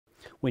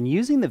When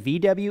using the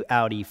VW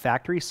Audi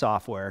factory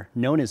software,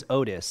 known as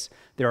ODIS,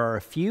 there are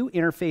a few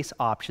interface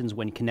options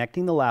when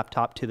connecting the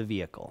laptop to the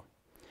vehicle.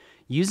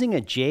 Using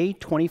a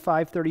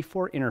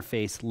J2534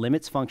 interface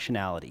limits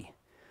functionality.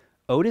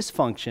 ODIS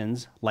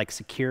functions, like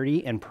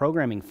security and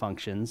programming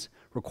functions,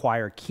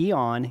 require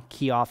key-on,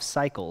 key-off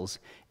cycles,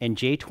 and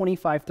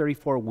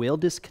J2534 will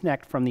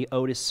disconnect from the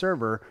ODIS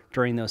server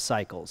during those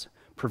cycles,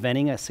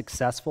 preventing a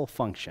successful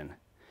function.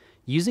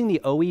 Using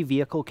the OE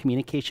Vehicle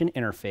Communication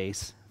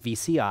Interface,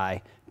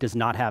 VCI, does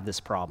not have this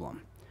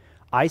problem.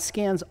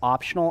 iSCAN's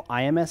optional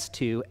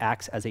IMS2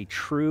 acts as a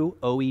true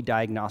OE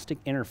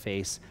diagnostic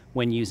interface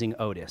when using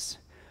ODIS.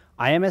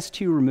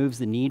 IMS2 removes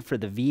the need for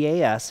the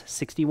VASS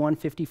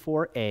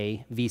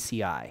 6154A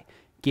VCI,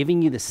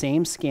 giving you the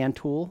same scan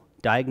tool,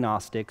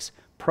 diagnostics,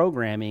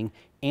 programming,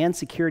 and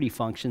security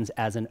functions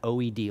as an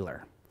OE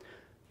dealer.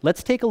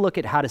 Let's take a look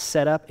at how to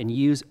set up and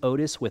use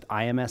ODIS with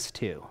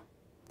IMS2.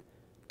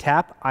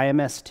 Tap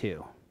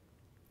IMS2.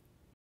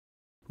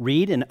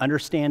 Read and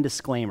understand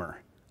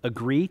disclaimer.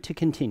 Agree to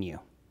continue.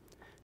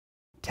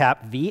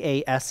 Tap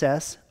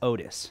VASS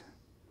ODIS.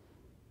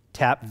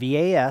 Tap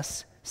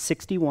VASS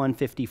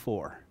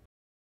 6154.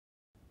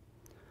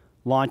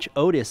 Launch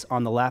ODIS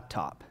on the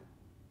laptop.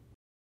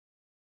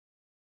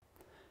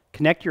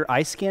 Connect your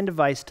iSCAN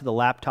device to the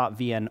laptop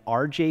via an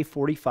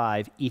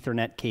RJ45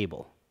 Ethernet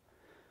cable.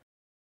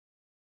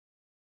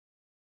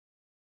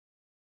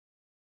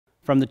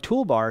 From the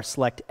toolbar,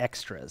 select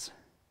Extras.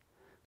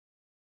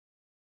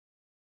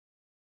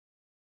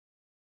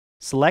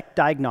 Select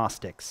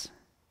Diagnostics.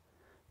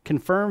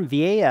 Confirm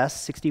VASS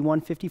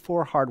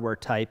 6154 hardware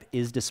type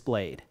is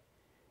displayed.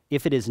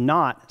 If it is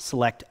not,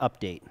 select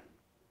Update.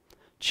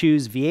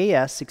 Choose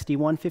VASS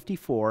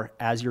 6154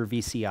 as your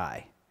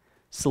VCI.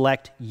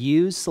 Select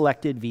Use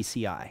Selected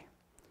VCI.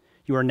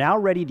 You are now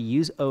ready to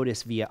use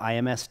ODIS via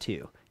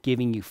IMS2,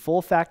 giving you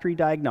full factory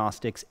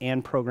diagnostics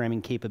and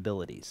programming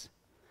capabilities.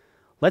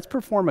 Let's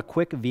perform a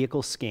quick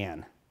vehicle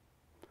scan.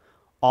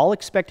 All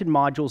expected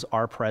modules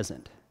are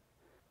present.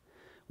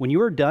 When you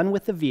are done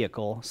with the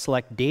vehicle,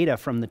 select Data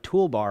from the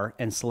toolbar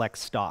and select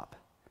Stop.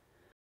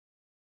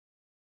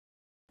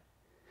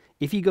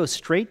 If you go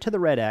straight to the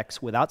red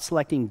X without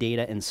selecting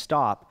Data and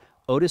Stop,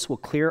 ODIS will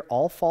clear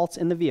all faults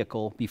in the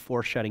vehicle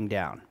before shutting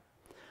down.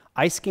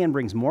 iSCAN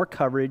brings more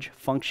coverage,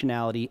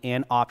 functionality,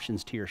 and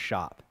options to your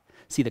shop.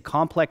 See the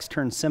complex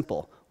turn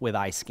simple with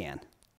iSCAN.